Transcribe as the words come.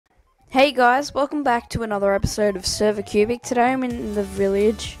Hey guys, welcome back to another episode of Server KubiK. Today I'm in the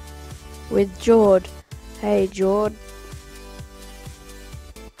village with Jord. Hey Jord.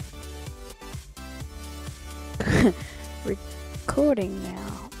 Recording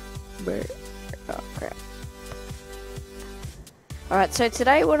now. Oh crap. Alright, so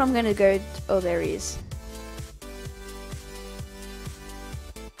today what I'm gonna go... Oh, there he is.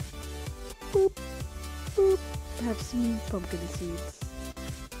 Boop, boop. Have some pumpkin seeds.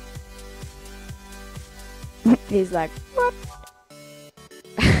 He's like, what?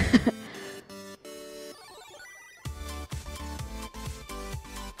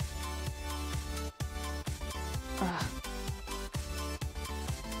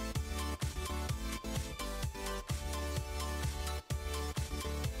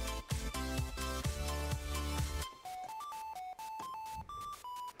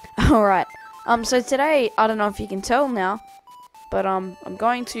 Alright, so today, I don't know if you can tell now, but I'm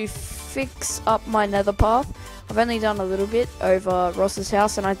going to fix up my nether path. I've only done a little bit over Ross's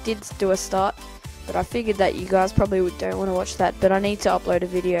house, and I did do a start, but I figured that you guys probably don't want to watch that, but I need to upload a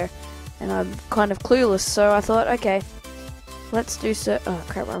video, and I'm kind of clueless, so I thought, okay, let's do oh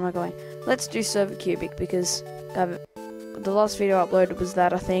crap, where am I going? Let's do Server KubiK, because the last video I uploaded was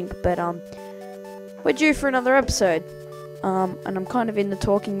that, I think, but we're due for another episode, and I'm kind of in the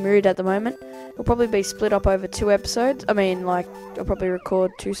talking mood at the moment. It'll probably be split up over 2 episodes. I mean, like, I'll probably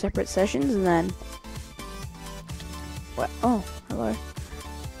record 2 separate sessions, and then... What? Oh, hello.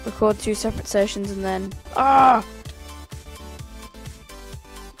 Record 2 separate sessions, and then... Ah!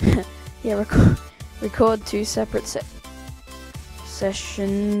 Yeah, record 2 separate sessions.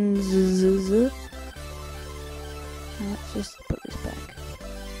 Let's just put this back.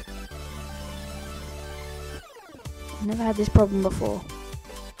 I've never had this problem before.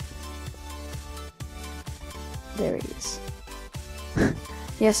 There he is.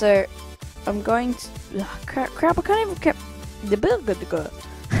 Yeah, so I'm going to... crap, I can't even can't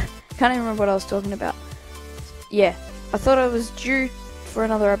even remember what I was talking about. Yeah, I thought I was due for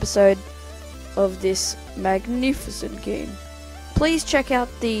another episode of this magnificent game. Please check out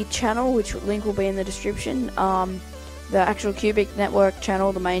the channel, which link will be in the description. The actual KubiK network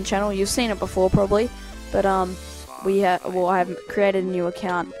channel, the main channel. You've seen it before probably, but I have created a new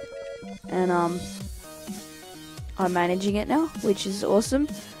account, and I'm managing it now, which is awesome.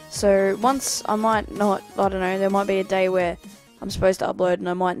 So once I might not, I don't know, there might be a day where I'm supposed to upload and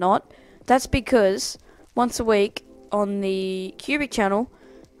I might not. That's because once a week on the KubiK channel,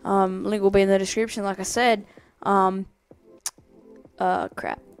 link will be in the description, like I said, crap.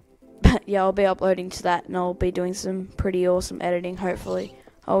 Yeah, I'll be uploading to that, and I'll be doing some pretty awesome editing, hopefully.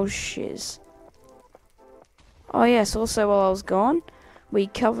 Oh, shiz. Oh yes, also while I was gone, we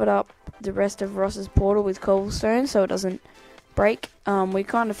covered up the rest of Ross's portal with cobblestone so it doesn't break. We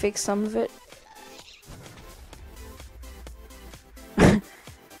kind of fixed some of it.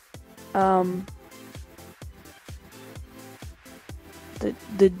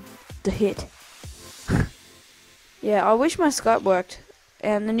 The hit. Yeah, I wish my Skype worked.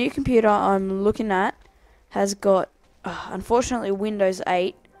 And the new computer I'm looking at has got, unfortunately, Windows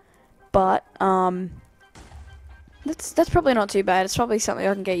 8, but that's probably not too bad. It's probably something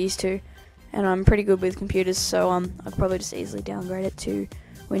I can get used to, and I'm pretty good with computers, so I could probably just easily downgrade it to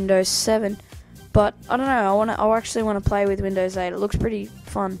Windows 7. But I don't know. I actually want to play with Windows 8. It looks pretty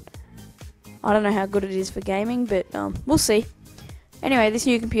fun. I don't know how good it is for gaming, but we'll see. Anyway, this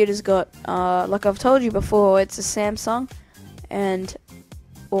new computer's got, like I've told you before, it's a Samsung, and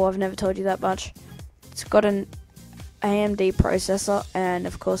I've never told you that much. It's got an AMD processor and,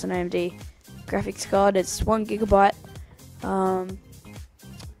 of course, an AMD graphics card. It's 1 gigabyte.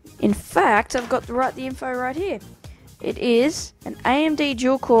 In fact, I've got the info right here. It is an AMD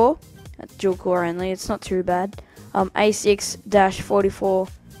dual core only. It's not too bad. A6-4400M,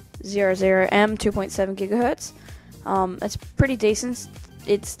 2.7 gigahertz. It's pretty decent.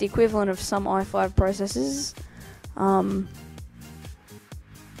 It's the equivalent of some i5 processors.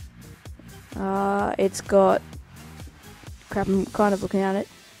 It's got... Crap, I'm kind of looking at it.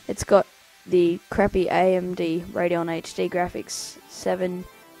 It's got the crappy AMD Radeon HD graphics,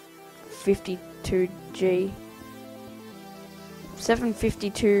 752G,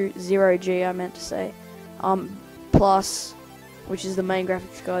 I meant to say. Plus, which is the main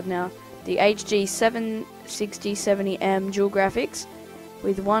graphics card now, the HD 76070M dual graphics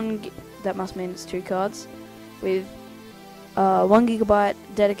with that must mean it's 2 cards, with 1 gigabyte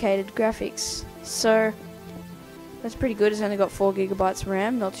dedicated graphics. So that's pretty good. It's only got 4 gigabytes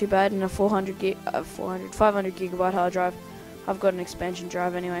RAM, not too bad, and a 500 gigabyte hard drive. I've got an expansion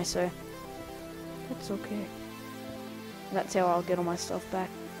drive anyway, so that's okay. That's how I'll get all my stuff back.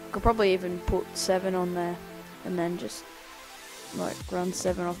 could probably even put 7 on there and then just like run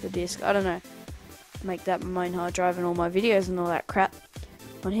 7 off the disc. I don't know. Make that my main hard drive and all my videos and all that crap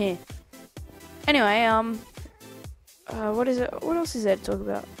on here. Anyway, what is it? What else is there to talk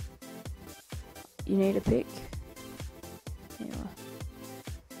about? You need a pick. Anyway.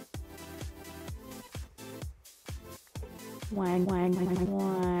 Wang, wang, wang,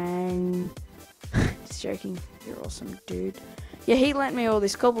 wang. Just joking. You're awesome, dude. Yeah, he lent me all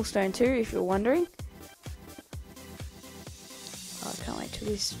this cobblestone too, if you're wondering. Oh, I can't wait till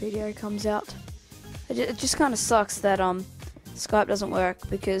this video comes out. It just kind of sucks that Skype doesn't work,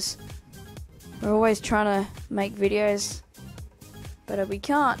 because we're always trying to make videos, but we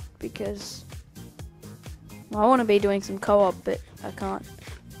can't because, well, I want to be doing some co-op, but I can't.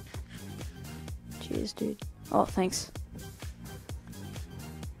 Cheers, dude. Oh, thanks.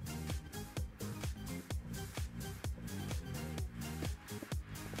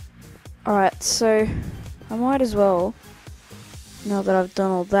 Alright, so I might as well, now that I've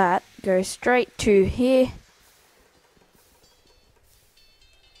done all that, go straight to here.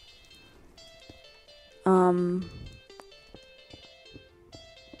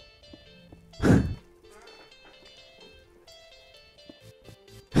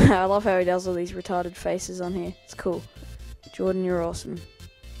 I love how he does all these retarded faces on here. It's cool. Jordan, you're awesome.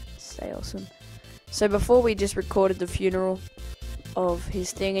 Stay awesome. So before, we just recorded the funeral of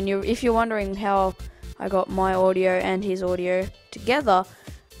his thing, and if you're wondering how I got my audio and his audio together,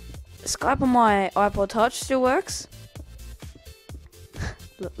 Skype on my iPod Touch still works.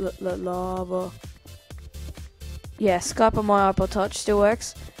 Lava. Yeah, Skype on my iPod Touch still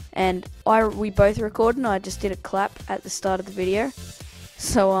works, and we both recorded, and I just did a clap at the start of the video.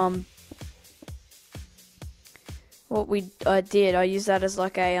 So what I used that as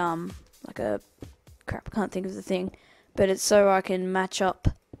like a crap, I can't think of the thing, but it's so I can match up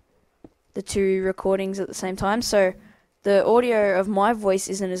the two recordings at the same time. So the audio of my voice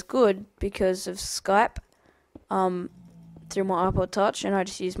isn't as good because of Skype through my iPod Touch, and I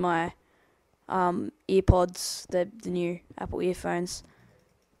just use my earpods, the new Apple earphones,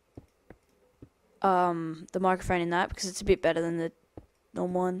 the microphone in that, because it's a bit better than the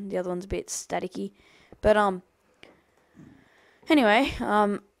normal one. The other one's a bit staticky, but anyway,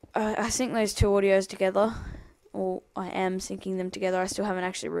 I sync those two audios together, or I am syncing them together. I still haven't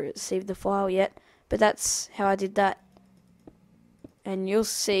actually received the file yet, but that's how I did that, and you'll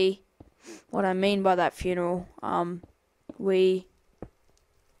see what I mean by that funeral.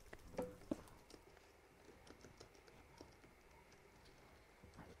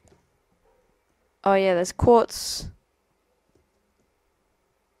 Oh yeah, there's quartz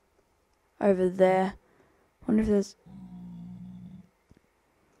over there. Wonder if there's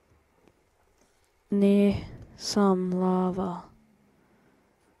near some lava.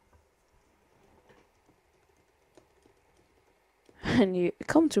 And you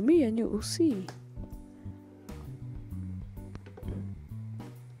come to me and you will see.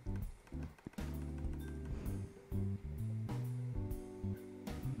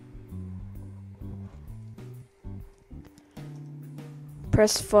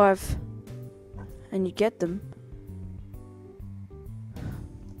 Press 5 and you get them.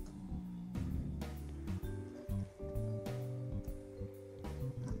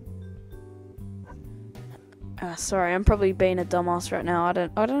 Sorry, I'm probably being a dumbass right now. I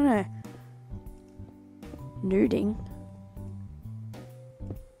don't know. Nuding.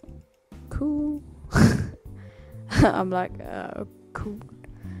 Cool. I'm like, cool.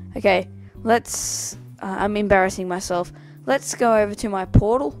 Okay, let's. I'm embarrassing myself. Let's go over to my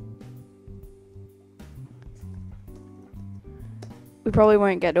portal. We probably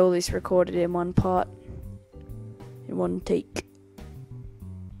won't get all this recorded in one part, in one take,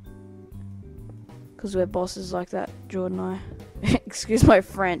 because we're bosses like that, Jordan and I. Excuse my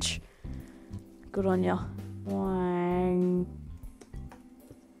French. Good on ya. Wang.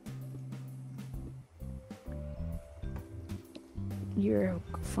 You're a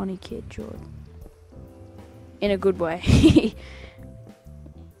funny kid, Jordan. In a good way.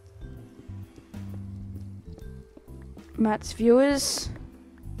 Matt's viewers.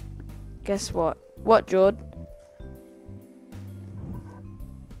 Guess what? What, Jord?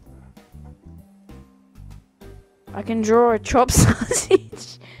 I can draw a chopped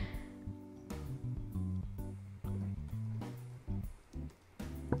sausage.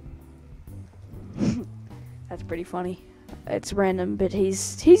 That's pretty funny. It's random, but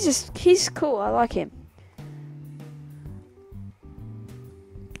he's cool. I like him.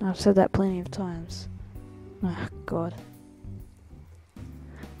 I've said that plenty of times. Oh, God.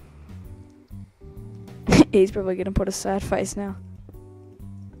 He's probably going to put a sad face now.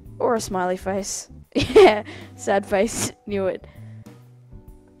 Or a smiley face. Yeah, sad face. Knew it.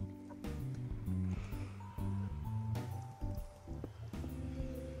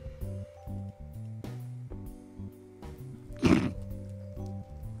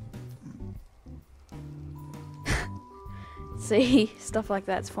 See, stuff like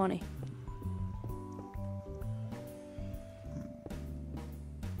that's funny.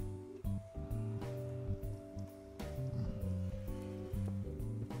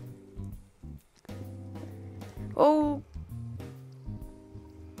 Oh.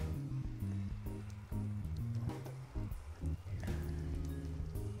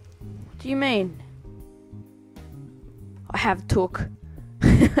 What do you mean? I have took.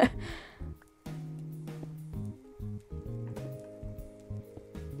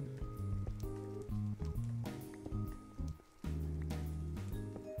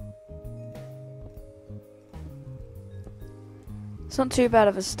 It's not too bad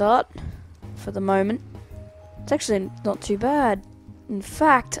of a start for the moment. It's actually not too bad. In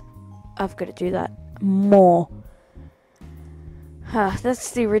fact, I've got to do that more.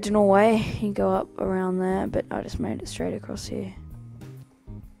 That's the original way. You go up around there, but I just made it straight across here.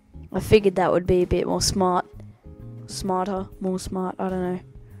 I figured that would be a bit more smart. Smarter, more smart, I don't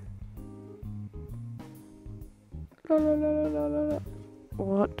know.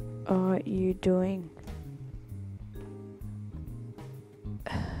 What are you doing?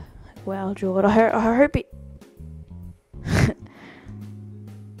 Wow, George, I hope it...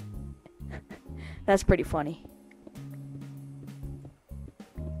 That's pretty funny.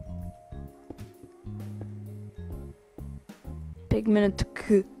 Big minute.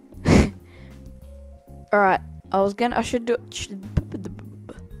 Alright, I should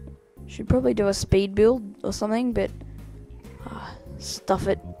probably do a speed build or something, but stuff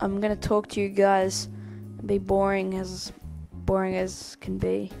it. I'm gonna talk to you guys and be boring as can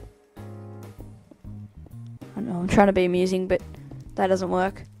be. I know I'm trying to be amusing, but that doesn't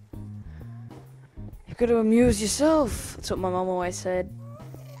work. You've got to amuse yourself. That's what my mum always said.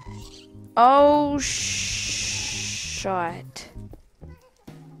 Oh, shite.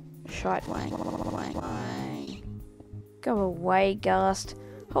 Shite wang. Go away, Gast.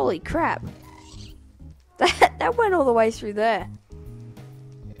 Holy crap. That went all the way through there.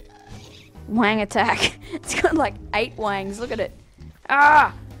 Wang attack. It's got like 8 wangs. Look at it.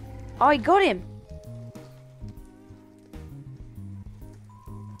 Ah! Oh, he got him.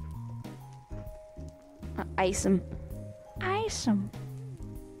 Ace him. Ace him.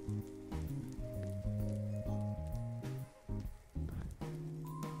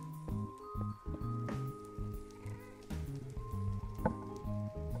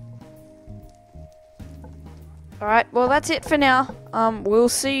 Alright, well that's it for now. We'll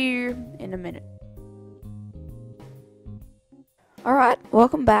see you in a minute. Alright,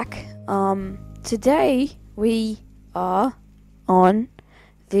 welcome back. Today we are on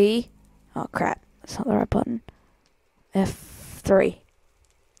the... Oh crap, that's not the right button. F3.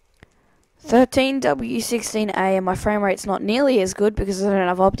 13W16A, and my frame rate's not nearly as good because I don't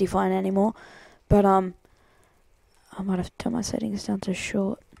have Optifine anymore. But I might have to turn my settings down to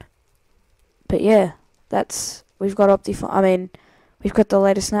short. But yeah, we've got Optifine. I mean, we've got the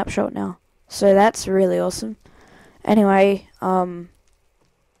latest Snapshot now, so that's really awesome. Anyway, when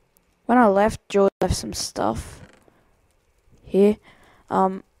I left, George left some stuff here.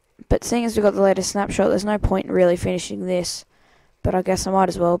 But seeing as we got the latest Snapshot, there's no point in really finishing this. But I guess I might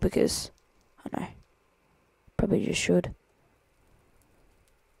as well because, I don't know, probably just should.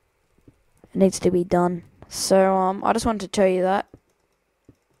 It needs to be done. So, I just wanted to tell you that.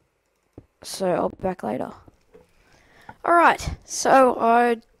 So, I'll be back later. Alright, so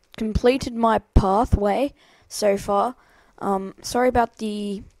I completed my pathway so far. Sorry about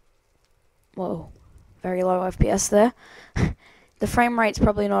the, well, very low FPS there. The frame rate's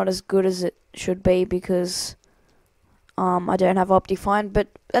probably not as good as it should be because I don't have Optifine, but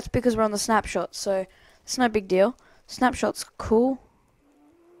that's because we're on the Snapshot, so it's no big deal. Snapshot's cool.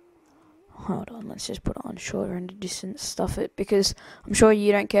 Hold on, let's just put it on short render distance, stuff it, because I'm sure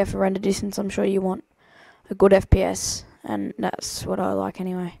you don't care for render distance. I'm sure you want a good FPS, and that's what I like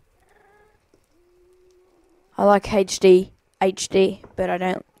anyway. I like HD, but I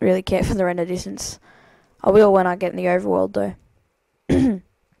don't really care for the render distance. I will when I get in the overworld though.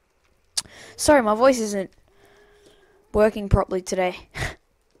 Sorry, my voice isn't working properly today.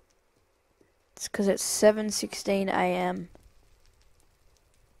 It's because it's 7:16 AM.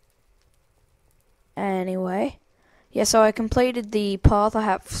 Anyway, yeah, so I completed the path. I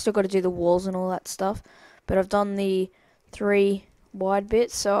have still got to do the walls and all that stuff, but I've done the 3 wide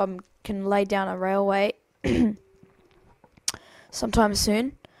bits, so I can lay down a railway sometime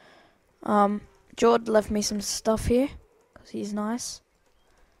soon. Jord left me some stuff here, because he's nice.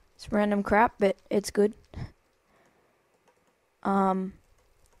 It's random crap, but it's good.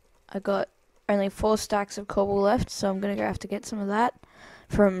 I got only 4 stacks of cobble left, so I'm gonna have to get some of that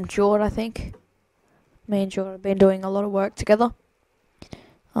from Jord, I think. Me and Jord have been doing a lot of work together.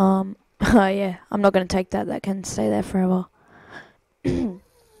 Yeah, I'm not gonna take that. That can stay there forever.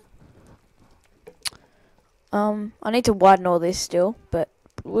 I need to widen all this still, but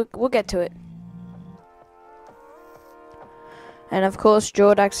we'll get to it. And of course,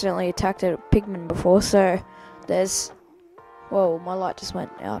 Jord accidentally attacked a pigman before, so there's... Whoa, my light just went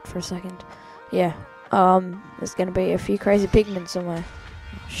out for a second. Yeah, there's gonna be a few crazy pigmen somewhere.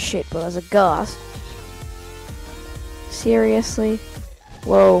 Oh, shit, well, there's a ghast. Seriously?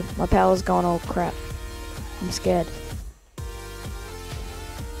 Whoa, my power's gone all crap. I'm scared.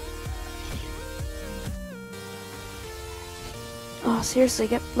 Oh, seriously,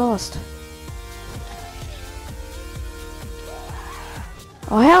 get lost.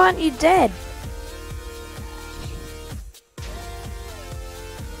 Oh, how aren't you dead?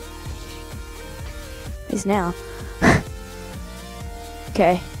 He's now.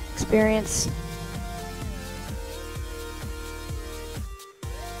 Okay, experience.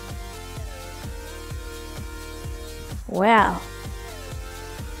 Wow.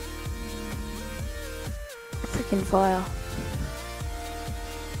 Freaking fire.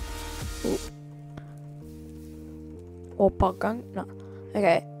 Opa, no.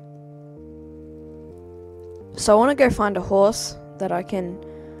 Okay. So I want to go find a horse that I can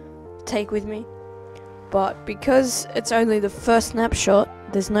take with me. But because it's only the first snapshot,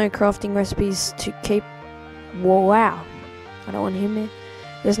 there's no crafting recipes to keep... Whoa, wow. I don't want him there.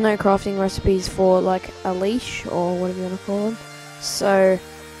 There's no crafting recipes for like a leash or whatever you want to call them. So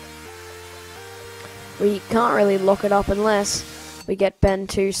we can't really lock it up unless we get Ben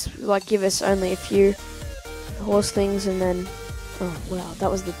to like give us only a few horse things, and then... Oh wow,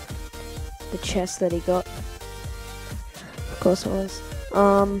 that was the chest that he got. Of course it was.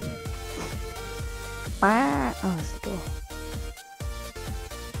 Oh, it's the door.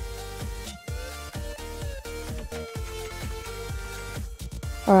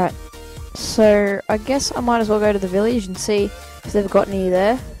 Alright, so I guess I might as well go to the village and see if they've got any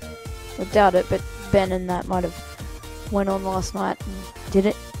there. I doubt it, but Ben and that might have went on last night and did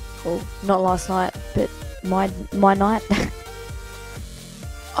it. Well, not last night, but my night.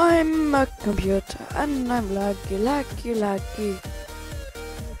 I'm a computer and I'm laggy.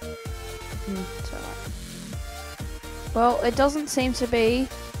 It's alright. Well, it doesn't seem to be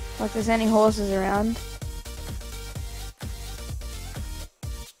like there's any horses around.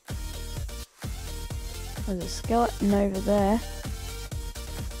 There's a skeleton over there.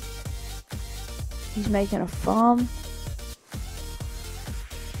 He's making a farm.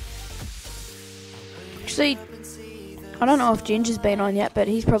 Actually, I don't know if Ginger's been on yet, but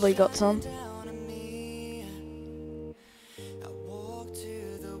he's probably got some.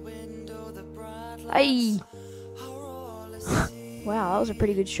 Hey! Wow, that was a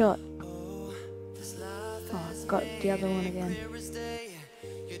pretty good shot. Oh, I've got the other one again.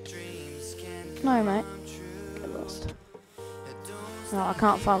 No, mate. Get lost. No, I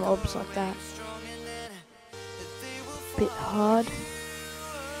can't farm orbs like that. Bit hard.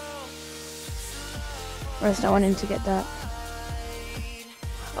 Rest, I want him to get that.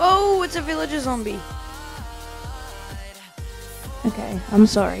 Oh, it's a villager zombie. Okay, I'm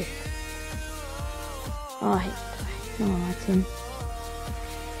sorry. Oh, that's him.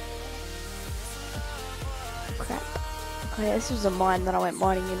 Crap. Oh yeah, this was a mine that I went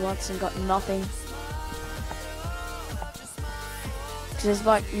mining in once and got nothing. There's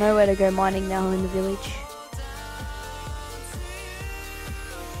like nowhere to go mining now in the village.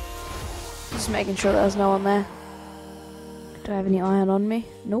 Just making sure there's no one there. Do I have any iron on me?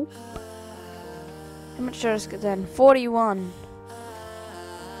 Nope. How much did I just get then? 41.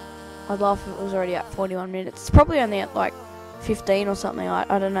 I'd laugh if it was already at 41 minutes. It's probably only at like 15 or something.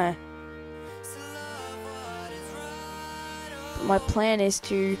 I don't know. But my plan is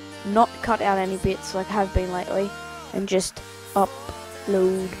to not cut out any bits like I have been lately and just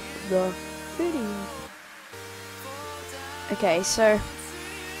upload the video. Okay, so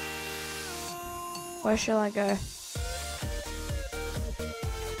where shall I go?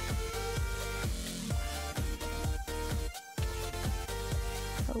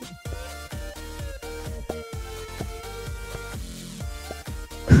 Oh.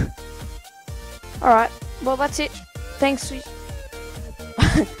 Alright, well that's it. Thanks.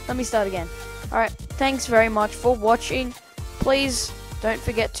 Let me start again. Alright, thanks very much for watching. Please don't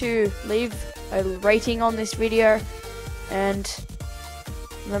forget to leave a rating on this video, and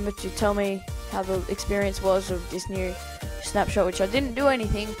remember to tell me how the experience was of this new Snapshot, which I didn't do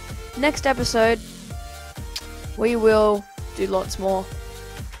anything. Next episode, we will do lots more.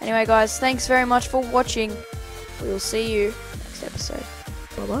 Anyway, guys, thanks very much for watching. We will see you next episode.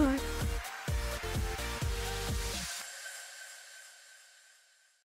 Bye-bye.